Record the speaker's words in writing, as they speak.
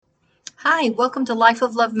Hi, welcome to Life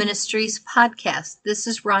of Love Ministries podcast. This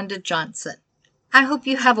is Rhonda Johnson. I hope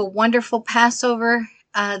you have a wonderful Passover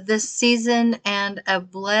this season and a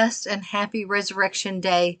blessed and happy Resurrection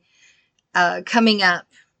Day coming up.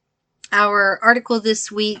 Our article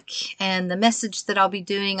this week and the message that I'll be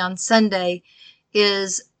doing on Sunday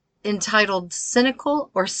is entitled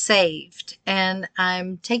Cynical or Saved. And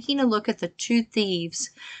I'm taking a look at the two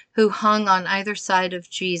thieves who hung on either side of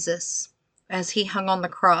Jesus as he hung on the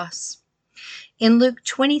cross. In Luke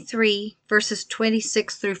 23, verses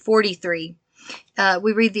 26 through 43,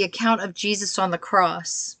 we read the account of Jesus on the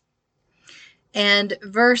cross. And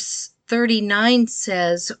verse 39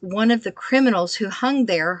 says, one of the criminals who hung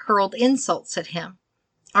there hurled insults at him.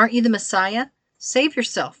 Aren't you the Messiah? Save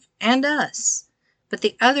yourself and us. But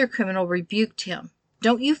the other criminal rebuked him.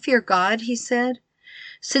 Don't you fear God, he said,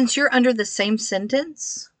 since you're under the same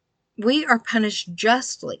sentence? We are punished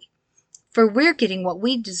justly, for we're getting what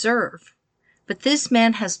we deserve. But this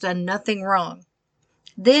man has done nothing wrong.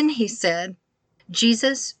 Then he said,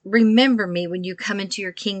 Jesus, remember me when you come into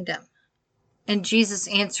your kingdom. And Jesus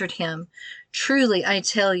answered him, truly I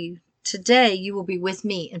tell you, today you will be with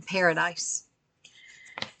me in paradise.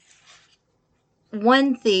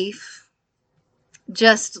 One thief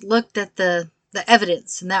just looked at the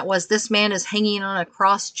evidence, and that was this man is hanging on a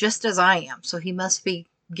cross just as I am, so he must be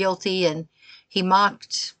guilty, and he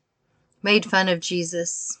mocked, made fun of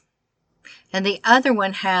Jesus. And the other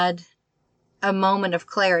one had a moment of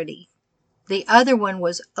clarity. The other one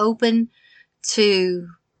was open to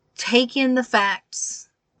take in the facts,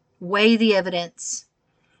 weigh the evidence,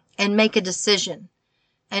 and make a decision.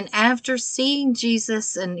 And after seeing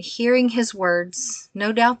Jesus and hearing his words,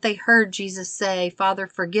 no doubt they heard Jesus say, Father,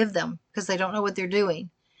 forgive them, because they don't know what they're doing.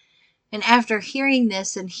 And after hearing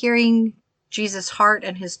this and hearing Jesus' heart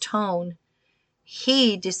and his tone,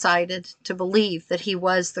 he decided to believe that he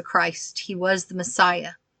was the Christ. He was the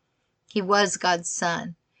Messiah. He was God's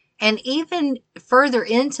son. And even further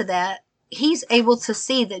into that, he's able to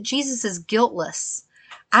see that Jesus is guiltless.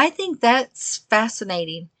 I think that's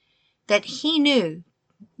fascinating, that he knew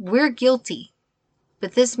we're guilty,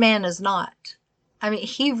 but this man is not. I mean,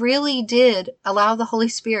 he really did allow the Holy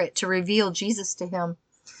Spirit to reveal Jesus to him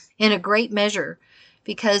in a great measure,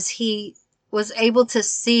 because he was able to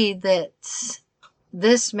see that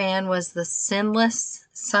this man was the sinless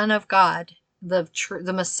Son of God, the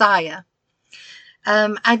Messiah.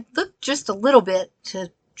 I looked just a little bit to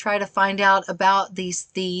try to find out about these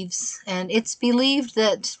thieves, and it's believed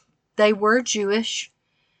that they were Jewish,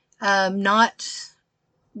 not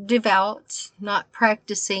devout, not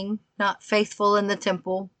practicing, not faithful in the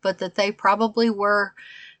temple, but that they probably were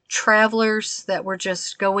travelers that were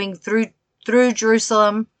just going through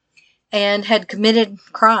Jerusalem and had committed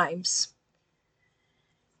crimes.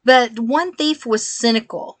 But one thief was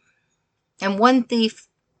cynical, and one thief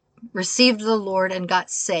received the Lord and got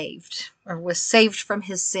saved, or was saved from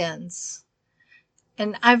his sins.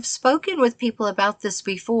 And I've spoken with people about this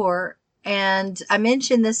before, and I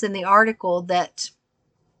mentioned this in the article, that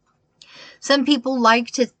some people like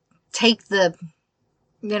to take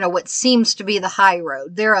what seems to be the high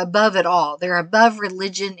road. They're above it all. They're above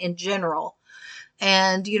religion in general.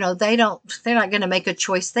 And, they're not going to make a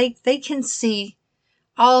choice. They can see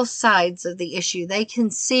all sides of the issue. They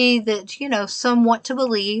can see that, some want to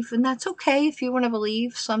believe, and that's okay if you want to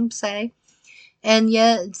believe, some say. And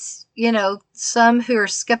yet, some who are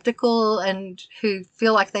skeptical and who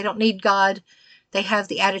feel like they don't need God, they have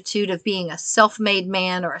the attitude of being a self-made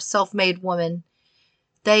man or a self-made woman.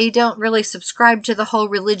 They don't really subscribe to the whole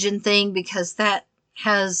religion thing because that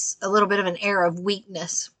has a little bit of an air of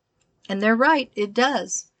weakness. And they're right, it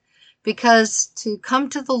does. Because to come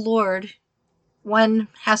to the Lord, one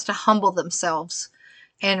has to humble themselves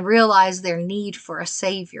and realize their need for a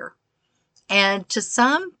Savior. And to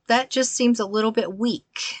some, that just seems a little bit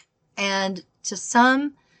weak. And to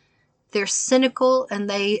some, they're cynical and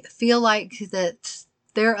they feel like that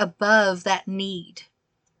they're above that need.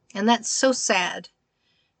 And that's so sad,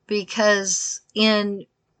 because in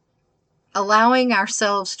allowing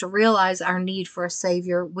ourselves to realize our need for a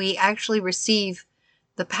Savior, we actually receive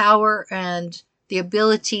the power and the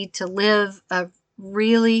ability to live a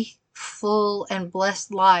really full and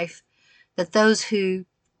blessed life that those who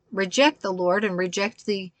reject the Lord and reject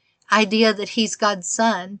the idea that he's God's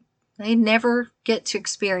son, they never get to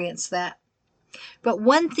experience that. But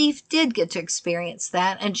one thief did get to experience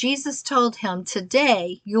that, and Jesus told him,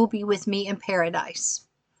 today you'll be with me in paradise.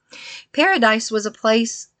 Paradise was a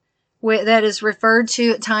place that is referred to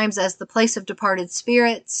at times as the place of departed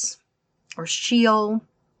spirits, or Sheol,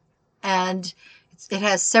 and it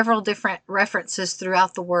has several different references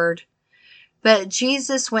throughout the word. But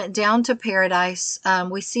Jesus went down to paradise.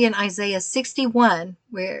 We see in Isaiah 61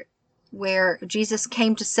 where Jesus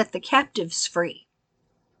came to set the captives free.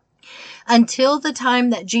 Until the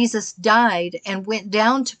time that Jesus died and went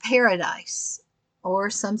down to paradise,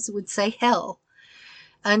 or some would say hell,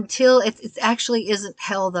 until it actually isn't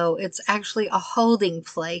hell though, it's actually a holding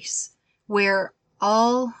place where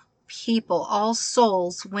all people, all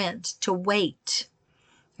souls went to wait.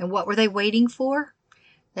 And what were they waiting for?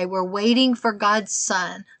 They were waiting for God's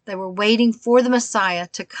Son. They were waiting for the Messiah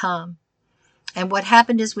to come. And what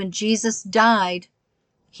happened is when Jesus died,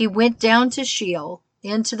 he went down to Sheol,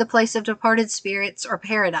 into the place of departed spirits, or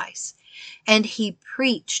paradise, and he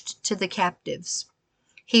preached to the captives.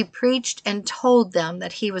 He preached and told them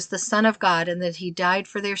that he was the Son of God and that he died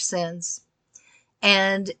for their sins.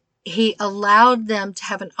 And he allowed them to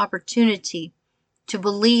have an opportunity to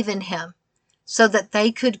believe in him so that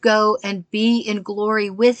they could go and be in glory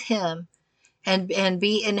with him and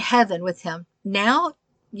be in heaven with him. Now,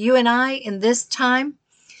 you and I, in this time,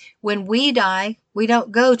 when we die, we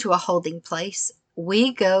don't go to a holding place.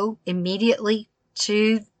 We go immediately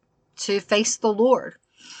to face the Lord.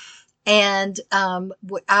 And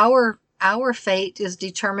our fate is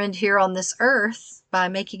determined here on this earth by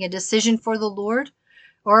making a decision for the Lord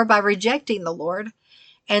or by rejecting the Lord.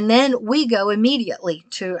 And then we go immediately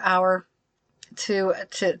to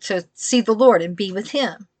see the Lord and be with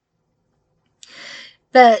him.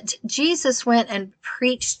 But Jesus went and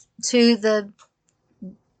preached to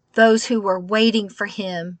those who were waiting for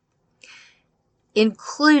him,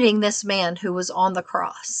 including this man who was on the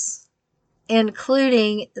cross,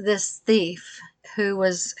 including this thief who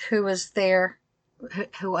was there,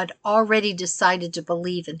 who had already decided to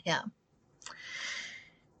believe in him.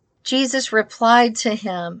 Jesus replied to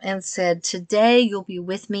him and said, "Today you'll be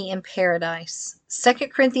with me in paradise."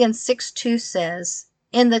 2 Corinthians 6:2 says,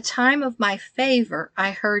 "In the time of my favor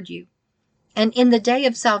I heard you, and in the day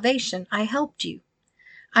of salvation I helped you."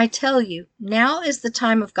 I tell you, now is the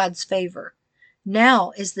time of God's favor.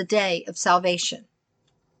 Now is the day of salvation.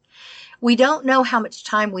 We don't know how much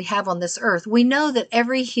time we have on this earth. We know that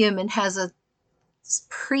every human has a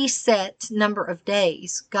preset number of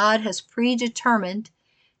days. God has predetermined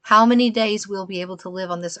how many days we'll be able to live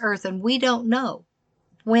on this earth, and we don't know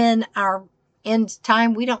when our end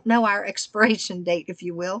time, we don't know our expiration date, if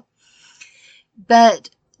you will. But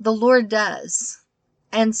the Lord does.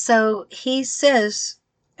 And so he says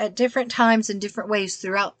at different times in different ways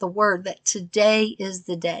throughout the word that today is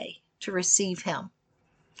the day to receive him.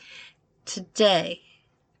 Today,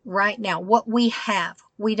 right now, what we have.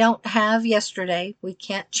 We don't have yesterday. We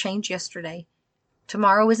can't change yesterday.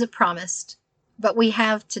 Tomorrow isn't promised, but we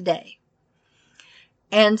have today.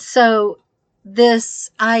 And so this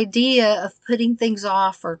idea of putting things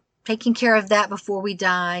off or taking care of that before we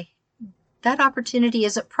die, that opportunity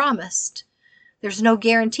isn't promised. There's no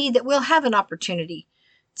guarantee that we'll have an opportunity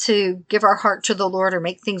to give our heart to the Lord or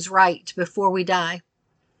make things right before we die.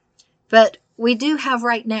 But we do have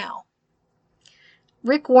right now.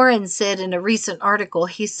 Rick Warren said in a recent article,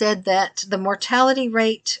 he said that the mortality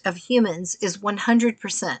rate of humans is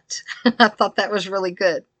 100%. I thought that was really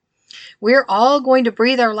good. We're all going to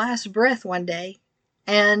breathe our last breath one day,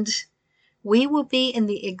 and we will be in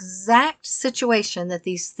the exact situation that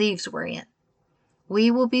these thieves were in. We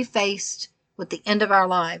will be faced with the end of our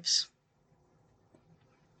lives.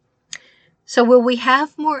 So will we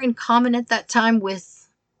have more in common at that time with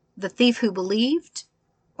the thief who believed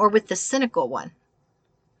or with the cynical one?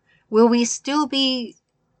 Will we still be,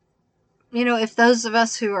 if those of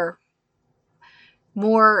us who are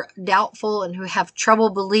more doubtful and who have trouble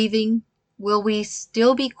believing, will we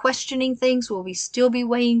still be questioning things? Will we still be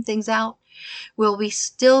weighing things out? Will we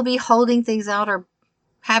still be holding things out or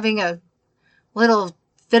having a little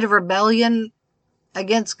fit of rebellion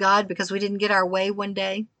against God because we didn't get our way one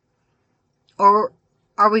day? Or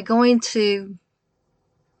are we going to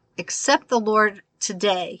accept the Lord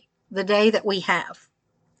today, the day that we have?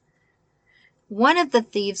 One of the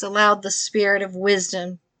thieves allowed the spirit of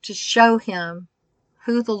wisdom to show him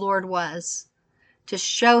who the Lord was, to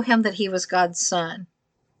show him that he was God's son.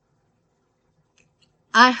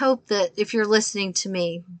 I hope that if you're listening to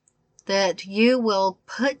me, that you will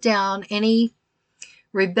put down any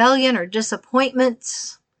rebellion or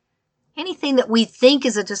disappointments. Anything that we think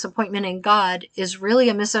is a disappointment in God is really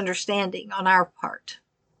a misunderstanding on our part.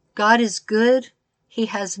 God is good. He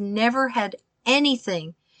has never had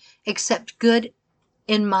anything except good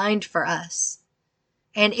in mind for us.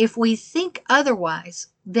 And if we think otherwise,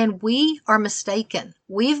 then we are mistaken.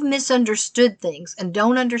 We've misunderstood things and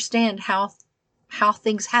don't understand how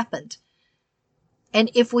things happened. And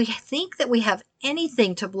if we think that we have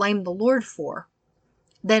anything to blame the Lord for,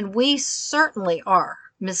 then we certainly are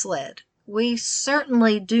misled. We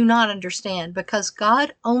certainly do not understand, because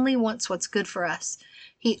God only wants what's good for us.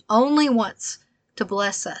 He only wants to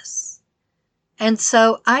bless us. And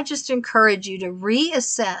so I just encourage you to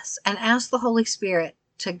reassess and ask the Holy Spirit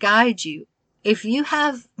to guide you. If you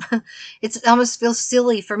have, it almost feels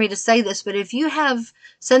silly for me to say this, but if you have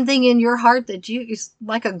something in your heart that is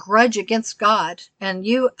like a grudge against God, and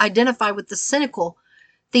you identify with the cynical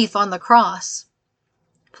thief on the cross,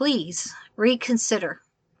 please reconsider.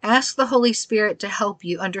 Ask the Holy Spirit to help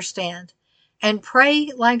you understand, and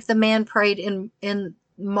pray like the man prayed in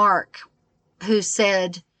Mark, who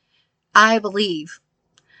said, I believe.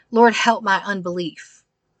 Lord, help my unbelief.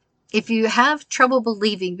 If you have trouble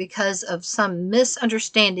believing because of some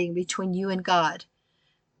misunderstanding between you and God,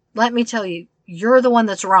 let me tell you, you're the one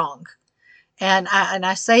that's wrong. And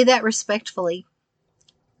I say that respectfully,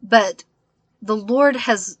 but the Lord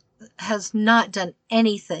has not done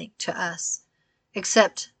anything to us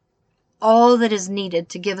except all that is needed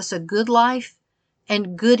to give us a good life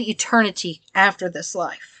and good eternity after this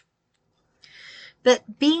life.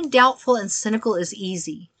 But being doubtful and cynical is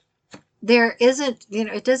easy. There isn't,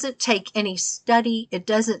 it doesn't take any study. It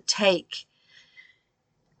doesn't take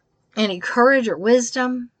any courage or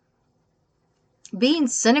wisdom. Being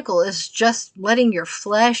cynical is just letting your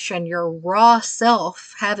flesh and your raw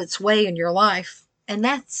self have its way in your life. And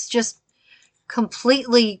that's just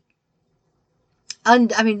completely,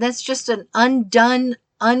 that's just an undone,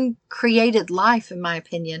 uncreated life, in my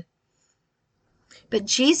opinion. But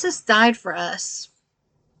Jesus died for us.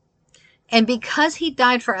 And because he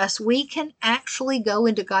died for us, we can actually go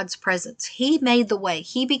into God's presence. He made the way.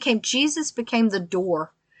 Jesus became the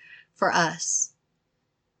door for us.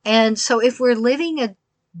 And so if we're living a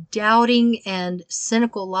doubting and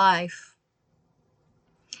cynical life,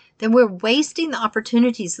 then we're wasting the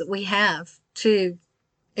opportunities that we have to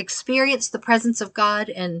experience the presence of God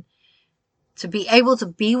and to be able to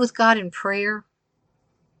be with God in prayer.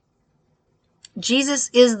 Jesus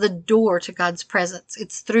is the door to God's presence.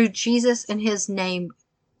 It's through Jesus and his name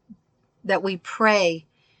that we pray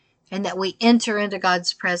and that we enter into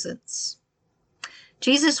God's presence.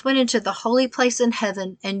 Jesus went into the holy place in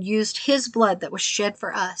heaven and used his blood that was shed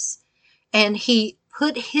for us. And he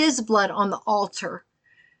put his blood on the altar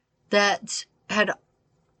that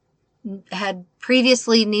had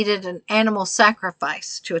previously needed an animal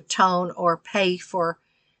sacrifice to atone or pay for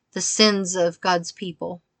the sins of God's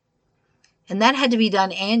people. And that had to be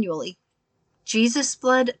done annually. Jesus'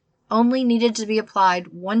 blood only needed to be applied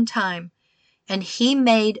one time, and he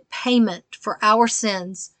made payment for our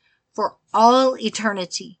sins for all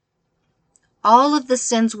eternity. All of the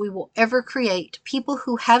sins we will ever create, people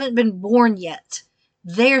who haven't been born yet,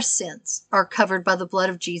 their sins are covered by the blood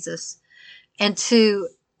of Jesus. And to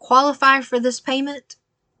qualify for this payment,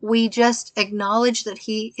 we just acknowledge that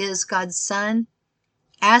he is God's son,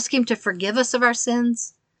 ask him to forgive us of our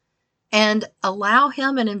sins, and allow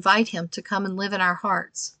him and invite him to come and live in our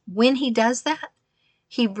hearts. When he does that,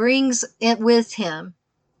 he brings with him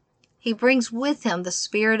the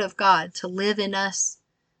Spirit of God to live in us,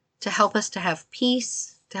 to help us to have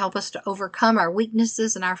peace, to help us to overcome our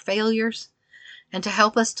weaknesses and our failures, and to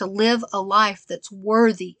help us to live a life that's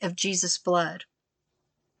worthy of Jesus' blood.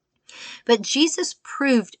 But Jesus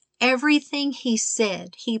proved everything he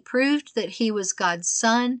said. He proved that he was God's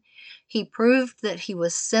son. He proved that he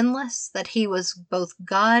was sinless, that he was both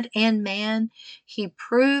God and man. He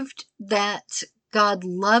proved that God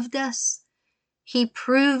loved us. He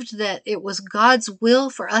proved that it was God's will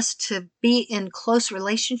for us to be in close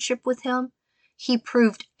relationship with him. He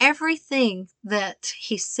proved everything that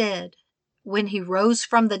he said when he rose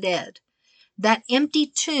from the dead. That empty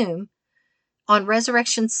tomb on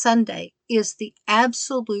Resurrection Sunday is the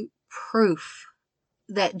absolute proof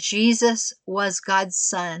that Jesus was God's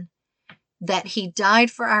son, that he died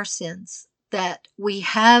for our sins, that we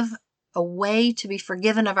have a way to be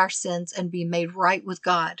forgiven of our sins and be made right with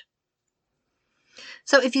God.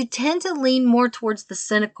 So if you tend to lean more towards the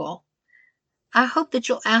cynical, I hope that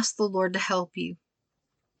you'll ask the Lord to help you.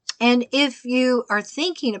 And if you are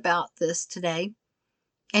thinking about this today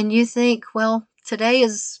and you think, well, today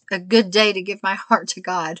is a good day to give my heart to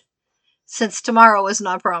God, since tomorrow is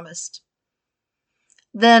not promised,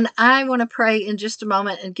 then I want to pray in just a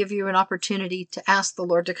moment and give you an opportunity to ask the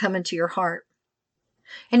Lord to come into your heart.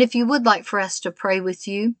 And if you would like for us to pray with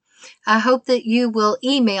you, I hope that you will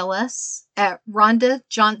email us at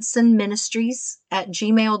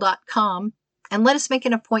rhondajohnsonministries@gmail.com and let us make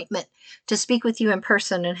an appointment to speak with you in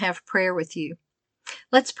person and have prayer with you.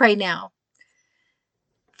 Let's pray now.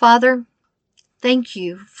 Father, Thank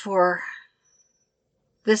you for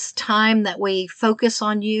this time that we focus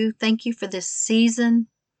on you. Thank you for this season.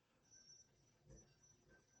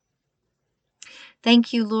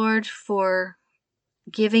 Thank you, Lord, for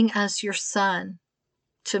giving us your Son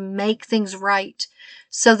to make things right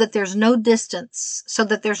so that there's no distance, so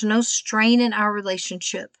that there's no strain in our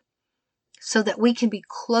relationship, so that we can be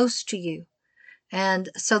close to you, and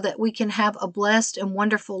so that we can have a blessed and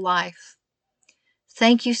wonderful life.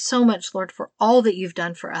 Thank you so much, Lord, for all that you've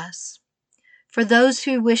done for us. For those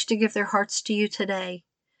who wish to give their hearts to you today,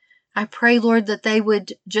 I pray, Lord, that they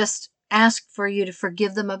would just ask for you to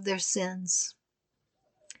forgive them of their sins.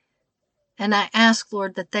 And I ask,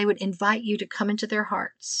 Lord, that they would invite you to come into their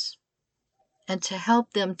hearts and to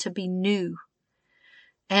help them to be new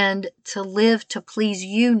and to live to please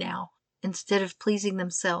you now instead of pleasing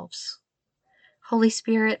themselves. Holy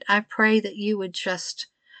Spirit, I pray that you would just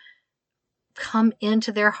come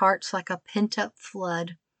into their hearts like a pent-up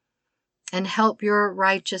flood and help your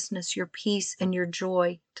righteousness, your peace, and your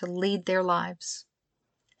joy to lead their lives.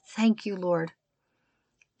 Thank you, Lord.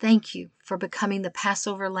 Thank you for becoming the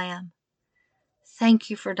Passover lamb. Thank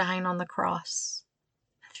you for dying on the cross.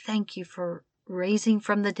 Thank you for raising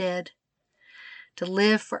from the dead to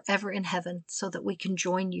live forever in heaven so that we can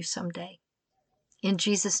join you someday. In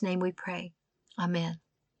Jesus' name we pray. Amen.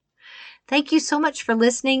 Thank you so much for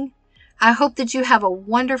listening. I hope that you have a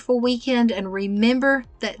wonderful weekend, and remember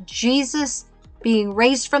that Jesus being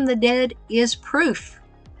raised from the dead is proof.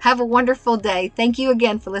 Have a wonderful day. Thank you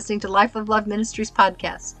again for listening to Life of Love Ministries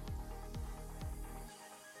podcast.